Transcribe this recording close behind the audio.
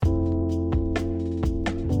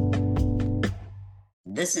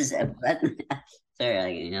This is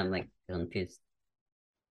sorry, I'm like confused.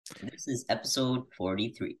 This is episode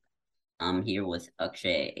 43. I'm here with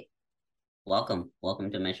Akshay. Welcome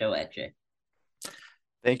to my show, Akshay.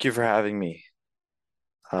 Thank you for having me.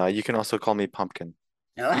 You can also call me Pumpkin.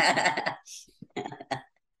 Can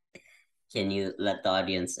you let the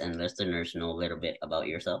audience and listeners know a little bit about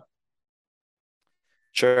yourself?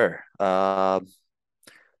 Sure. My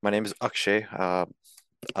name is Akshay.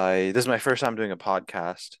 I This is my first time doing a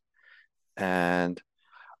podcast, and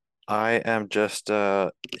I am just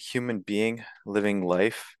a human being living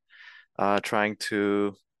life, trying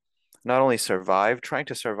to not only survive. Trying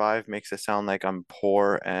to survive makes it sound like I'm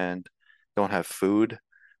poor and don't have food,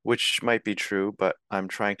 which might be true, but I'm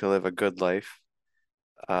trying to live a good life,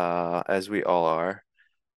 as we all are.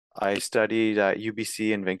 I studied at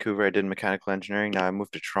UBC in Vancouver. I did mechanical engineering. Now I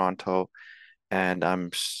moved to Toronto and I'm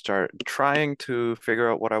start trying to figure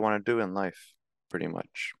out what I want to do in life, pretty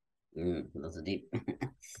much. That's deep.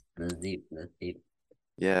 That's deep. That's deep.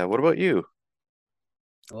 Yeah, what about you?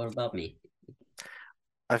 What about me?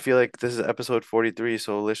 I feel like this is episode 43,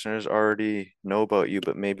 so listeners already know about you,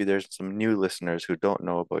 but maybe there's some new listeners who don't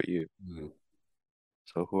know about you. Hmm.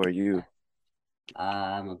 So who are you?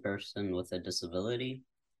 I'm a person with a disability.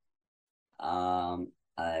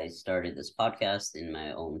 I started this podcast in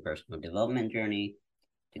my own personal development journey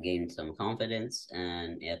to gain some confidence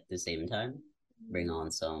and at the same time bring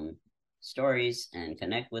on some stories and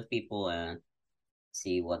connect with people and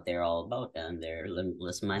see what they're all about and their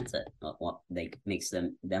limitless mindset, what they makes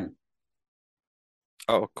them.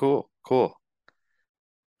 Oh, cool, cool.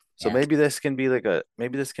 So Yeah, maybe this can be like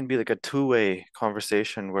a two-way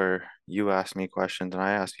conversation where you ask me questions and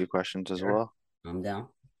I ask you questions as sure. well. I'm down.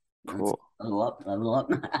 Let's Cool. level up, level up.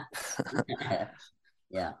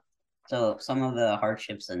 Yeah. So some of the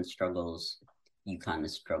hardships and struggles you kind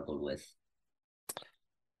of struggled with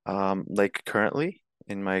Like currently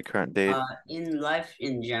in my current day, in life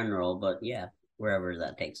in general, but yeah, wherever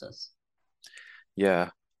that takes us.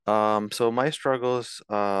 yeah. So my struggles,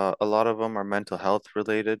 a lot of them are mental health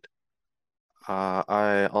related.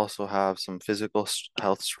 I also have some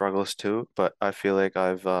health struggles too, but I feel like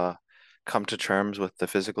I've come to terms with the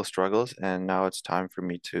physical struggles, and now it's time for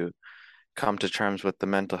me to come to terms with the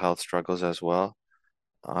mental health struggles as well.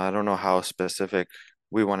 I don't know how specific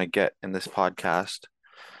we want to get in this podcast,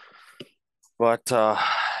 but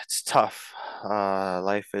it's tough.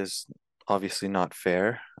 Life is obviously not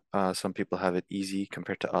fair. Some people have it easy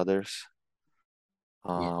compared to others.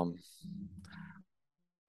 Yeah. Um,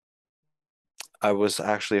 I was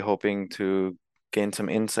actually hoping to gain some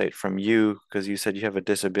insight from you because you said you have a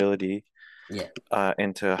disability, Yeah.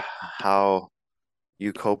 into how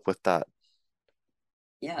you cope with that.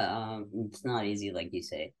 Yeah, it's not easy, like you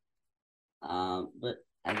say. But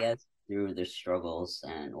I guess through the struggles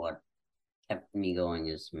and what kept me going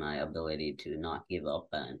is my ability to not give up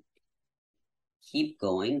and keep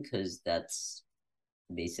going because that's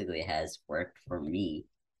basically has worked for me.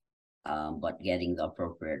 But getting the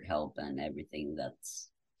appropriate help and everything that's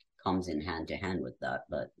comes in hand to hand with that.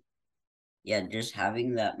 But yeah, just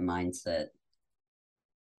having that mindset,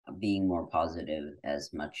 being more positive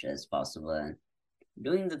as much as possible, and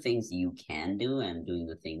doing the things you can do and doing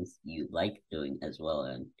the things you like doing as well,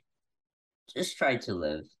 and just try to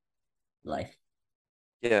live life.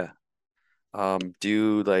 Yeah. Do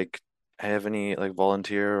you like have any like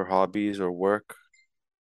volunteer or hobbies or work?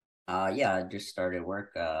 Yeah, I just started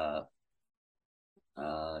work.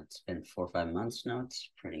 It's been 4 or 5 months now. It's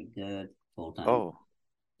pretty good, full time. Oh,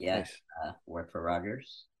 Yeah, nice. work for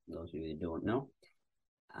Rogers. Those of you who don't know.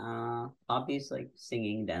 Hobbies like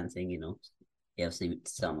singing, dancing. You have seen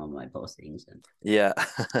some of my postings, and Yeah,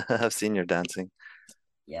 I've seen your dancing.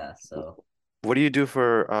 yeah. So, What do you do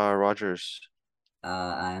for Rogers?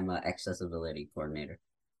 I'm an accessibility coordinator.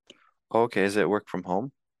 Okay, is it work from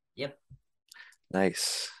home? Yep.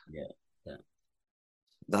 Nice. Yeah. Yeah.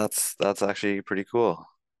 That's actually pretty cool.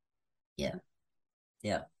 Yeah.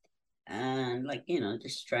 Yeah. And like,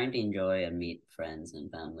 just trying to enjoy and meet friends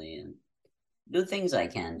and family and do things I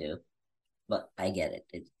can do. But I get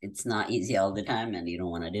it. It's not easy all the time and you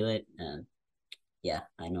don't want to do it. And yeah,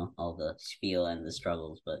 I know all the spiel and the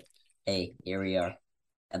struggles, but hey, here we are,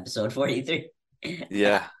 episode 43.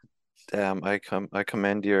 Yeah, I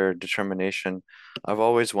commend your determination. I've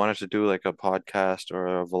always wanted to do like a podcast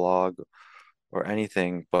or a vlog or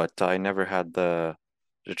anything, but I never had the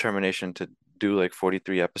determination to do like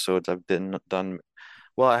 43 episodes. I've done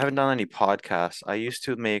well, I haven't done any podcasts. I used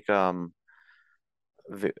to make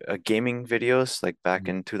vi gaming videos like back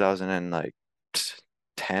in 2000 and like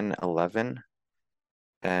 10, 11,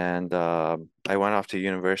 and I went off to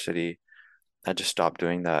university I just stopped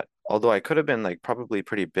doing that. Although I could have been like probably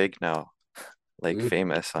pretty big now, like Mm.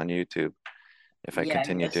 famous on YouTube if I Yeah, I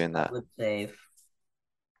continued guess doing I that. would say,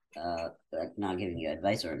 like not giving you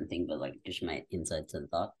advice or anything, but like just my insights and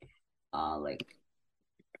thought. Like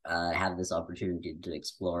have this opportunity to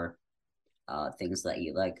explore things that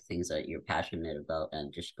you like, things that you're passionate about,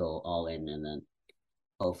 and just go all in, and then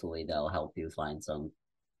hopefully that'll help you find some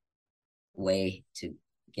way to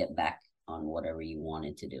get back on whatever you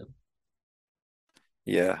wanted to do.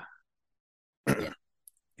 Yeah, Yeah.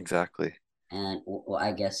 exactly. And well,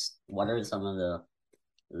 I guess what are some of the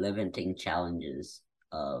limiting challenges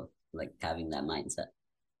of like having that mindset?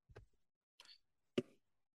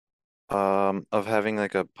 Of having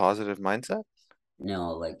like a positive mindset.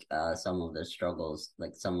 No, like some of the struggles,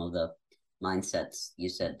 like some of the mindsets you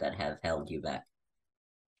said that have held you back.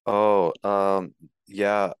 Oh,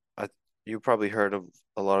 yeah, you probably heard of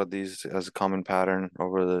a lot of these as a common pattern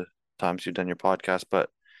over the times you've done your podcast, but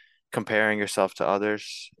comparing yourself to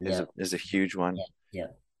others Yeah, is a huge one. yeah,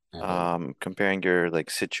 yeah. I totally. Comparing your like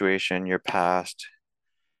situation, your past,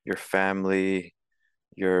 your family,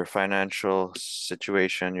 your financial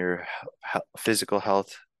situation, your physical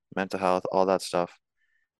health, mental health, all that stuff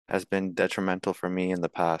has been detrimental for me in the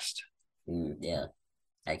past. Yeah,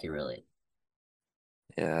 I can relate.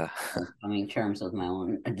 Yeah. Coming to terms with my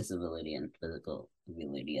own disability and physical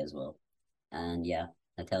ability as well. And yeah,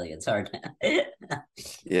 I tell you, it's hard.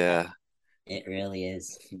 Yeah. It really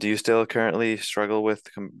is. Do you still currently struggle with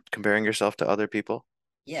comparing yourself to other people?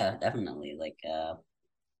 Yeah, definitely. Like,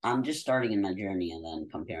 I'm just starting in my journey and then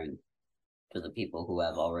comparing to the people who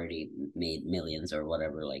have already made millions or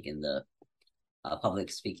whatever, like in the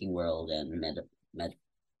public speaking world and med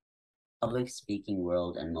public speaking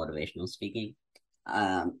world and motivational speaking.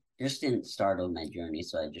 Just in start of my journey,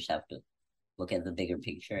 so I just have to look at the bigger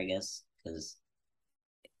picture, I guess, because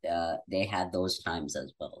they had those times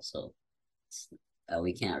as well. So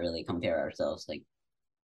we can't really compare ourselves like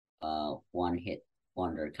one hit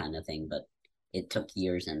wonder kind of thing, but it took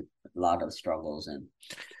years and a lot of struggles and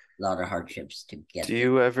a lot of hardships to get Do there.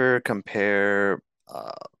 you ever compare,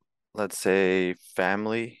 let's say,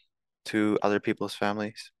 family to other people's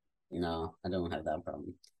families? No, I don't have that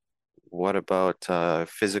problem. What about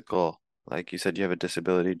physical? Like you said, you have a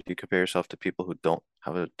disability. Do you compare yourself to people who don't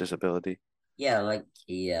have a disability? Yeah, like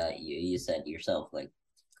yeah, you said yourself, like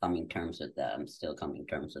coming terms with that. I'm still coming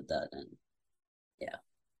terms with that, and yeah,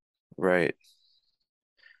 Right.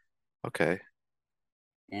 Okay.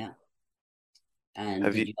 yeah. And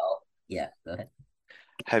Have did you you all? Yeah, go ahead.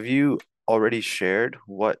 have you already shared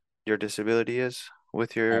what your disability is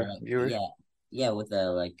with your viewers? Yeah, yeah, with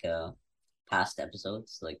the like past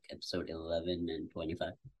episodes, like episode 11 and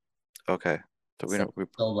 25. Okay. So we It's a don't we,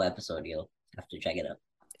 solo episode. You'll have to check it out.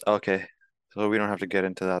 okay. So we don't have to get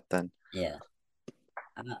into that then. Yeah,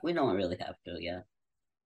 we don't really have to. Yeah.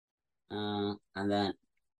 And then,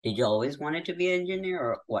 did you always want it to be an engineer,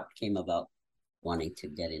 or what came about wanting to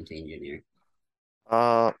get into engineering?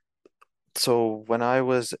 Uh, so when I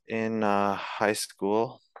was in high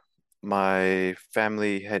school, my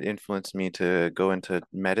family had influenced me to go into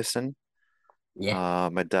medicine. Yeah,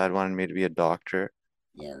 My dad wanted me to be a doctor,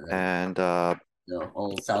 yeah, and the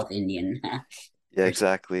whole South Indian. yeah, Pers-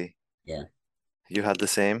 exactly. yeah. You had the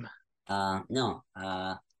same? No.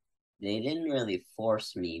 They didn't really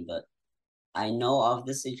force me, but I know of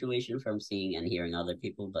the situation from seeing and hearing other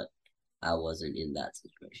people, but I wasn't in that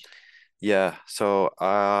situation. Yeah. So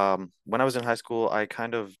when I was in high school, I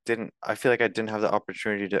kind of didn't, I feel like I didn't have the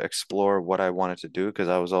opportunity to explore what I wanted to do because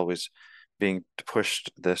I was always being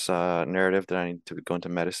pushed this narrative that I need to go into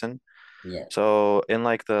medicine. Yeah. So in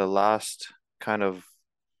like the last kind of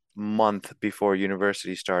month before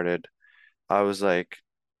university started, I was like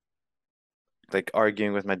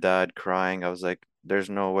arguing with my dad, crying. I was like, there's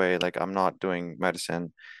no way, like I'm not doing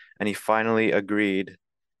medicine. And he finally agreed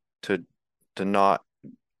to not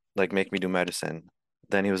like make me do medicine.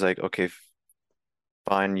 Then he was like, okay,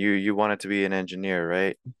 fine, you wanted to be an engineer,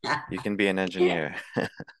 right? You can be an engineer.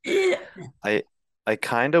 I I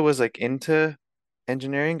kind of was like into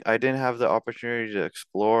engineering. I didn't have the opportunity to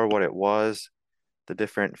explore what it was, the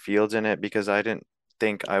different fields in it, because I didn't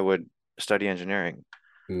think I would study engineering.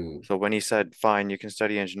 Hmm. So when he said, fine, you can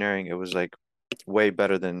study engineering, it was like way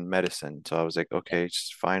better than medicine. So I was like, Yeah. okay,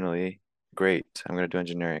 finally, great. I'm gonna do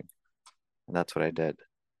engineering. And that's what I did.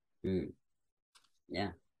 Hmm.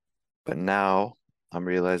 Yeah. But now I'm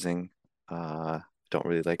realizing don't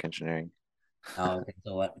really like engineering. Oh, okay.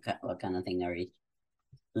 So what kind of thing are you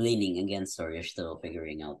leaning against, or you're still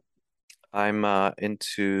figuring out? I'm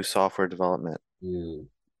into software development Hmm.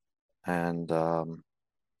 and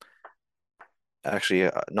actually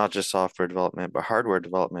not just software development, but hardware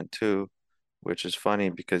development too, which is funny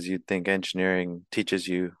because you'd think engineering teaches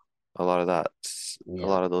you a lot of a Yeah,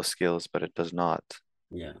 lot of those skills, but it does not.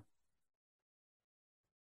 yeah,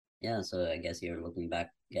 yeah. So I guess you're looking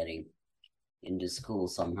back, getting into school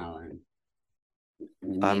somehow, and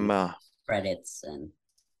I'm maybe credits and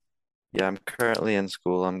yeah, I'm currently in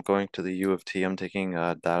school. I'm going to the U of T. I'm taking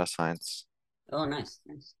data science. oh, nice,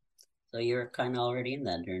 nice. So you're kind of already in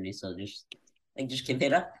that journey. So just keep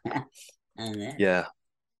it up, and then Yeah.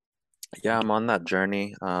 Yeah, I'm on that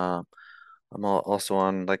journey. Also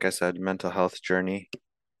on, like I said, mental health journey,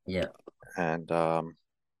 yeah, and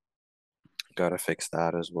gotta fix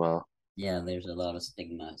that as well. yeah. There's a lot of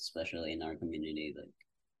stigma, especially in our community. Like,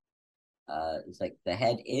 it's like the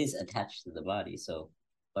head is attached to the body, so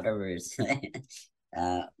whatever is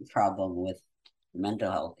problem with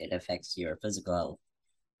mental health, it affects your physical health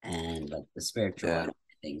and like the spiritual Yeah, and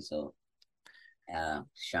everything. So,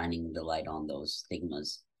 shining the light on those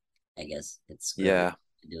stigmas, I guess it's really yeah.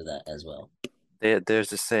 to do that as well. There's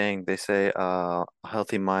this saying, they say, a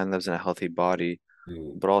healthy mind lives in a healthy body,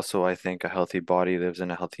 Mm, but also I think a healthy body lives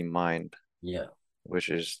in a healthy mind, yeah, which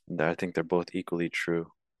is, I think they're both equally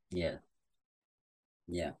true. yeah,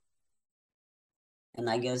 yeah. And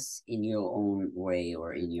I guess in your own way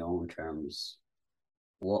or in your own terms,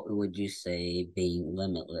 what would you say being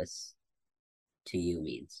limitless to you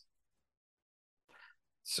means?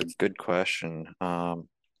 It's a good question.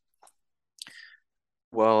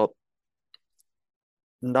 Well,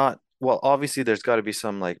 not well, obviously there's got to be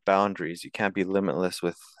some like boundaries. You can't be limitless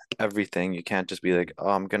with everything. You can't just be like, oh,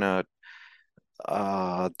 I'm gonna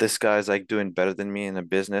this guy's like doing better than me in a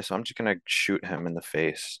business, so I'm just gonna shoot him in the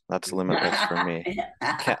face. That's limitless for me.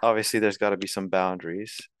 Can't Obviously there's got to be some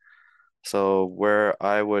boundaries. So where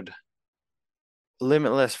I would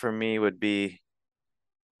limitless for me would be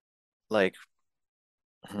like,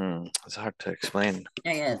 it's hard to explain.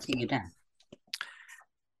 Yeah, yeah, take your time.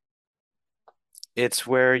 It's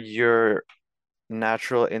where your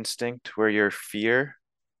natural instinct, where your fear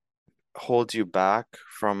holds you back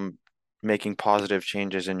from making positive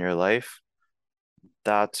changes in your life.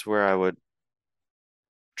 That's where I would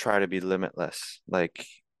try to be limitless. Like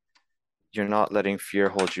you're not letting fear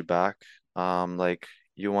hold you back. Like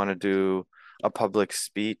you want to do a public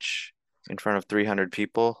speech in front of 300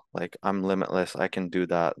 people, like I'm limitless. I can do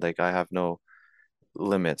that. Like I have no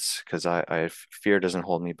limits because I fear doesn't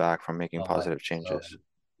hold me back from making Oh, positive so changes.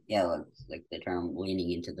 yeah, like the term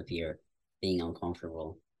leaning into the fear, being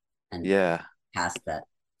uncomfortable, and Yeah. past that,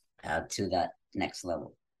 to that next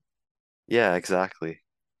level. Yeah, exactly.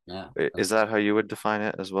 Yeah. Is that how you would define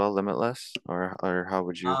it as well, limitless? Or how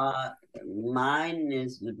would you? Uh, Mine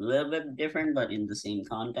is a little bit different, but in the same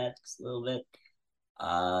context, a little bit.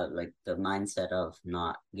 Like the mindset of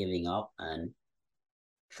not giving up and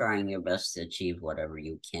trying your best to achieve whatever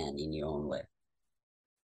you can in your own way.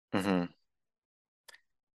 Hmm.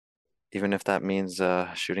 Even if that means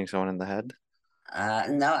shooting someone in the head?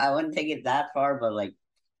 No, I wouldn't take it that far, but like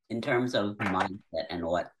in terms of mindset and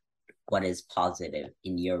what is positive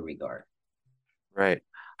in your regard. Right.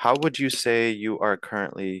 How would you say you are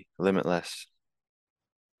currently limitless?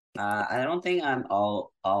 I don't think I'm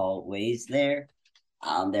always there.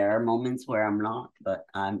 There are moments where I'm not, but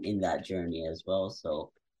I'm in that journey as well.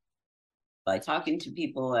 So by talking to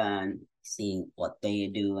people and seeing what they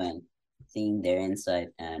do and seeing their insight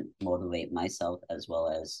and motivate myself as well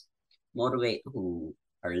as motivate who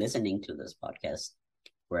are listening to this podcast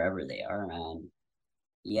wherever they are, and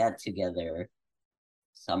yeah, together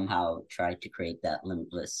somehow try to create that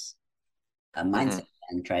limitless Hmm. mindset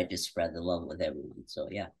and try to spread the love with everyone. So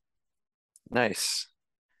yeah, Nice.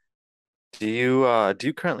 Do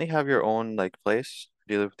you currently have your own like place?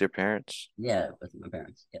 Do you live with your parents? yeah, with my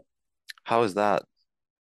parents. Yeah. How is that?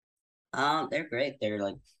 They're great. They're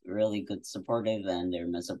like really good, supportive, and they're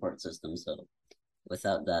my support system. So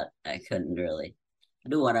without that, I couldn't really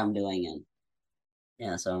do what I'm doing, and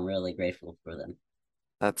yeah, so I'm really grateful for them.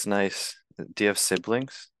 That's nice. Do you have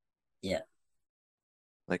siblings? Yeah,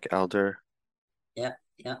 Like elder? yeah,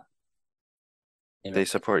 yeah. They They're,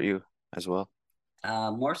 support you as well?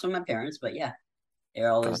 more so my parents, but yeah,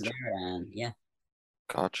 they're always Gotcha. there, and yeah.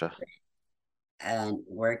 Gotcha. And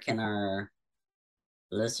where can our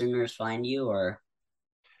listeners find you, or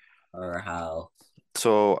how?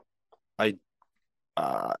 So I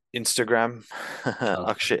Instagram,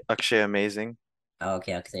 Okay, Akshay Amazing.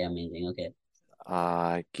 okay, okay, amazing. Okay,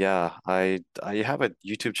 Yeah, I have a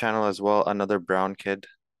YouTube channel as well, Another Brown Kid.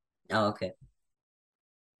 oh, okay,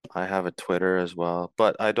 I have a Twitter as well,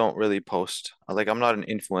 but I don't really post. Like I'm not an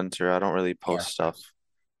influencer. I don't really yeah, post of stuff, course.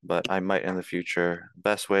 but I might in the future.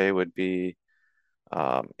 Best way would be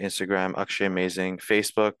Instagram, Akshay Amazing.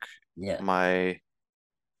 Facebook, Yeah, my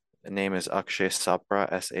name is Akshay Sapra,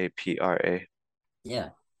 Sapra. yeah,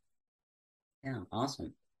 yeah.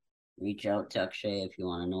 Awesome. Reach out to Akshay if you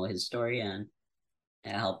want to know his story and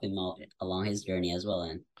help him out along his journey as well.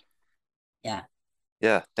 And yeah,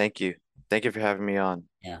 Yeah, thank you. Thank you for having me on.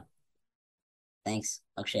 yeah. Thanks,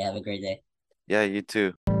 Akshay. Have a great day. Yeah, you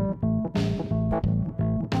too.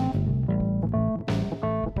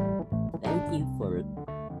 Thank you for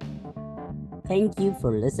Thank you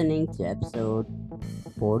for listening to episode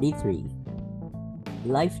 43,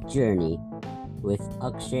 Life Journey with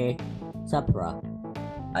Akshay Sapra.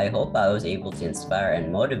 I hope I was able to inspire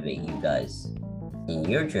and motivate you guys in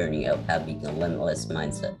your journey of having a limitless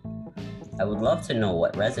mindset. I would love to know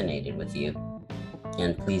what resonated with you,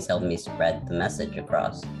 and please help me spread the message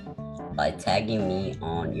across by tagging me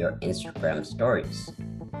on your Instagram stories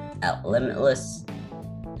at Limitless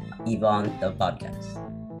Yvonne the Podcast,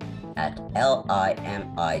 at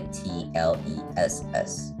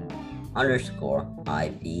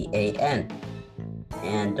LIMITLESS_IVAN.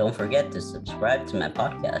 And don't forget to subscribe to my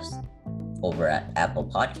podcast over at Apple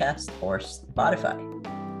Podcasts or Spotify.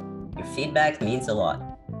 Your feedback means a lot.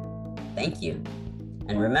 Thank you.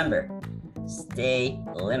 And remember, stay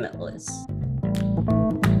limitless.